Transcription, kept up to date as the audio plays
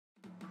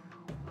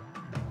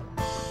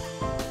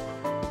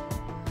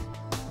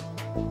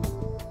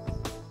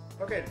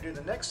Okay, to do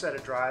the next set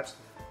of drives,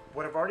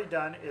 what I've already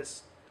done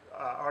is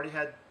already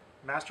had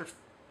MASSter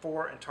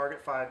 4 and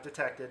target 5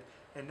 detected,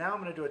 and now I'm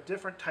going to do a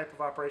different type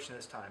of operation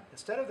this time.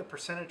 Instead of the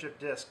percentage of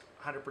disk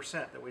 100%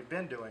 that we've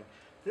been doing,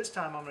 this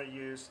time I'm going to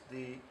use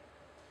the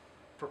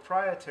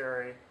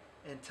proprietary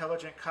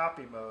intelligent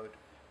copy mode.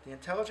 The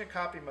intelligent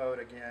copy mode,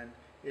 again,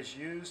 is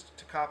used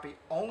to copy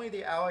only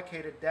the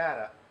allocated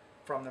data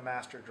from the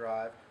master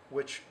drive,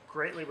 which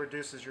greatly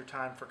reduces your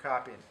time for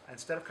copying.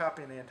 Instead of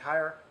copying the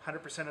entire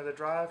 100% of the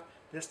drive,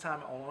 this time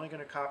I'm only going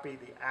to copy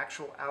the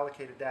actual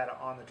allocated data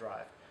on the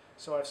drive.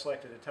 So I've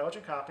selected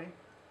intelligent copy.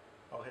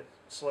 I'll hit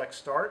select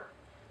start.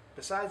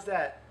 Besides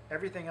that,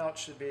 everything else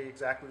should be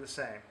exactly the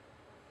same.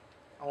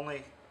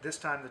 Only this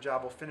time the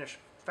job will finish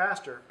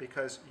faster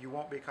because you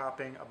won't be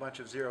copying a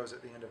bunch of zeros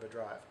at the end of a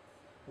drive.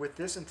 With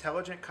this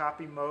intelligent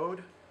copy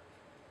mode,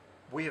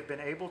 we have been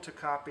able to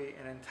copy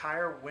an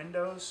entire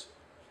Windows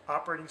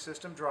operating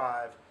system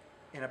drive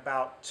in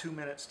about 2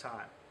 minutes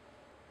time.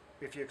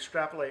 If you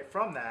extrapolate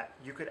from that,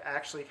 you could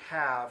actually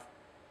have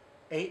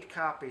 8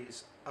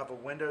 copies of a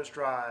Windows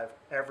drive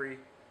every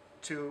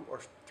 2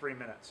 or 3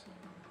 minutes.